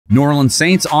New Orleans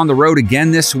Saints on the road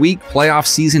again this week. Playoff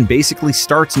season basically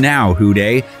starts now,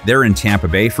 Houday. They're in Tampa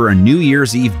Bay for a New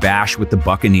Year's Eve bash with the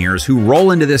Buccaneers, who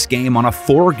roll into this game on a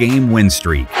 4-game win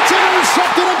streak. It's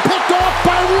intercepted and picked off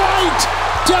by White.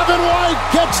 Devin White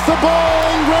gets the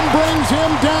ball. Ingram brings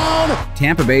him down.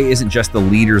 Tampa Bay isn't just the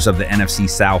leaders of the NFC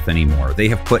South anymore. They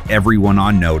have put everyone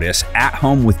on notice. At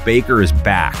home with Baker is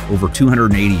back. Over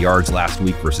 280 yards last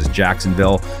week versus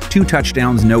Jacksonville. 2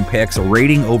 touchdowns, no picks, a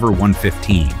rating over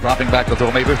 115. Dropping back to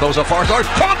throw, maybe throws a far side.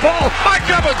 Caught ball! Mike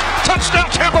Evans! Touchdown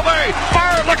Tampa Bay!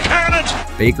 Fire the cannons!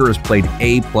 Baker has played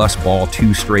A-plus ball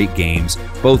 2 straight games.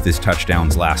 Both his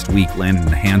touchdowns last week landed in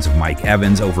the hands of Mike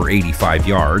Evans, over 85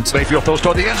 yards. Mayfield throws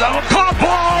toward the end zone. Caught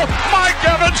ball! Mike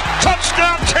Evans!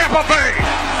 Touchdown Tampa Bay!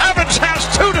 Evans has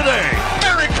 2 today!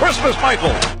 Merry Christmas,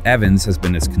 Michael! Evans has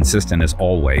been as consistent as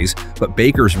always, but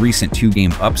Baker's recent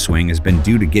 2-game upswing has been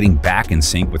due to getting back in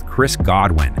sync with Chris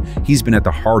Godwin. He's been at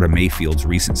the heart of Mayfield's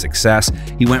recent success.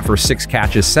 He went for 6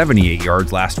 catches, 78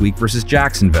 yards last week versus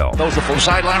Jacksonville. Those are full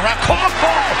sideline route. Caught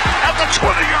ball at the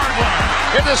 20-yard line.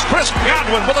 It is Chris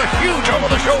Godwin with a huge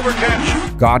over-the-shoulder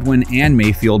catch. Godwin and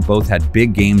Mayfield both had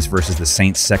big games versus the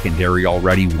Saints secondary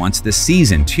already once this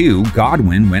season, too.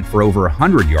 Godwin went for over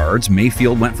 100 yards.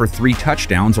 Mayfield went for 3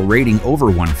 touchdowns, a rating over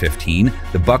 115.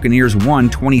 The Buccaneers won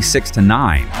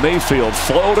 26-9. Mayfield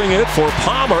floating it for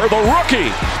Palmer, the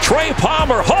rookie. Trey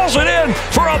Palmer hauls it in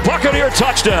for a Buccaneer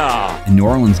touchdown. And New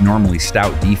Orleans' normally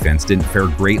stout defense didn't fare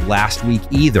great last week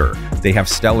either. They have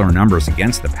stellar numbers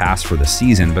against the pass for the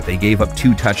season, but they gave up 2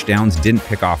 touchdowns, didn't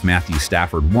pick off Matthew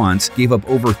Stafford once, gave up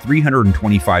over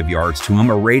 325 yards to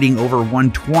him, a rating over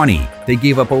 120. They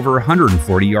gave up over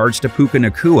 140 yards to Puka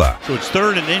Nacua. So it's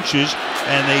 3rd and inches,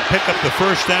 and they pick up the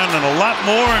first down and a lot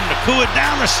more, and Nacua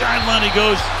down the sideline he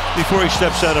goes before he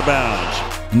steps out of bounds.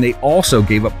 And they also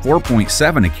gave up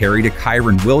 4.7 a carry to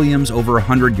Kyron Williams, over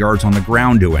 100 yards on the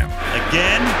ground to him.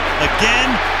 Again,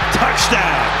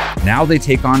 touchdown. Now they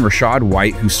take on Rachaad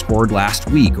White, who scored last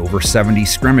week, over 70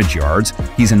 scrimmage yards.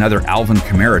 He's another Alvin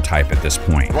Kamara type at this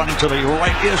point. Running to the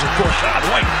right is Rachaad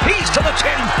White. He's to the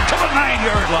 10, to the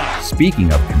 9-yard line.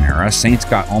 Speaking of Kamara, Saints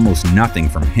got almost nothing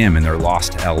from him in their loss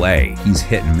to LA. He's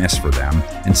hit and miss for them.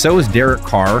 And so is Derek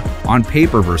Carr. On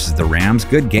paper versus the Rams,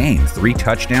 good game. 3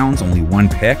 touchdowns, only 1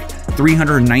 pick,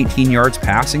 319 yards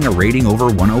passing, a rating over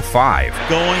 105.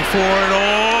 Going for it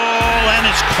all, and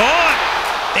it's caught.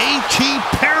 A.T.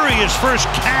 Perry, his first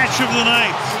catch of the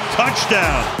night.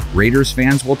 Touchdown. Raiders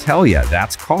fans will tell you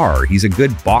that's Carr. He's a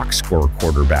good box score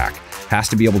quarterback. Has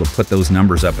to be able to put those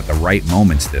numbers up at the right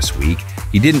moments this week.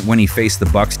 He didn't when he faced the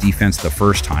Bucs defense the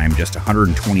first time, just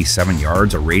 127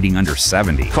 yards, a rating under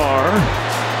 70. Carr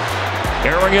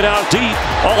airing it out deep.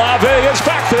 Olave is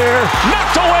back there,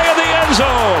 knocked away in the end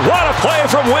zone. What a play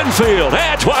from Winfield.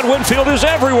 Antoine Winfield is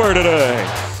everywhere today.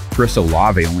 Chris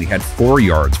Olave only had 4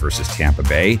 yards versus Tampa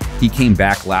Bay. He came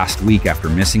back last week after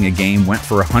missing a game, went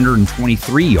for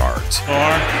 123 yards.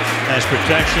 Carr has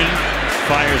protection,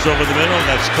 fires over the middle.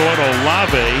 That's caught.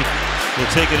 Olave will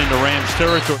take it into Rams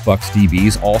territory. Bucs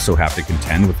DBs also have to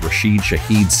contend with Rashid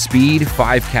Shaheed's speed,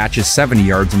 5 catches, 70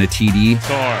 yards, and a TD.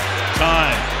 Carr,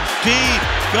 time, deep,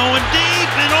 going deep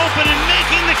and open and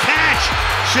making the catch.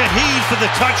 Shaheed for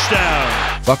the touchdown.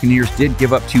 Buccaneers did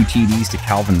give up 2 TDs to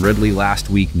Calvin Ridley last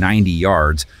week, 90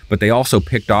 yards, but they also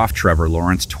picked off Trevor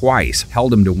Lawrence twice,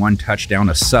 held him to 1 touchdown,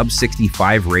 a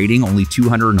sub-65 rating, only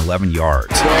 211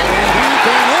 yards.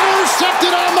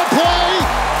 Intercepted on the play.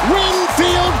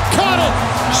 Winfield caught it,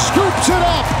 scoops it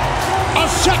up. A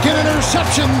second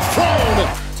interception thrown.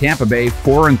 Tampa Bay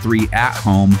 4-3 at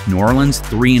home, New Orleans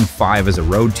 3-5 as a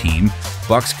road team.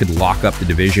 Bucs could lock up the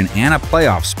division and a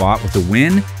playoff spot with a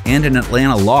win and an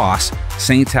Atlanta loss.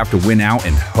 Saints have to win out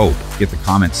and hope. Get the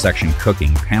comments section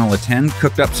cooking. Panel of 10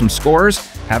 cooked up some scores.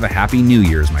 Have a happy New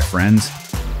Year's, my friends.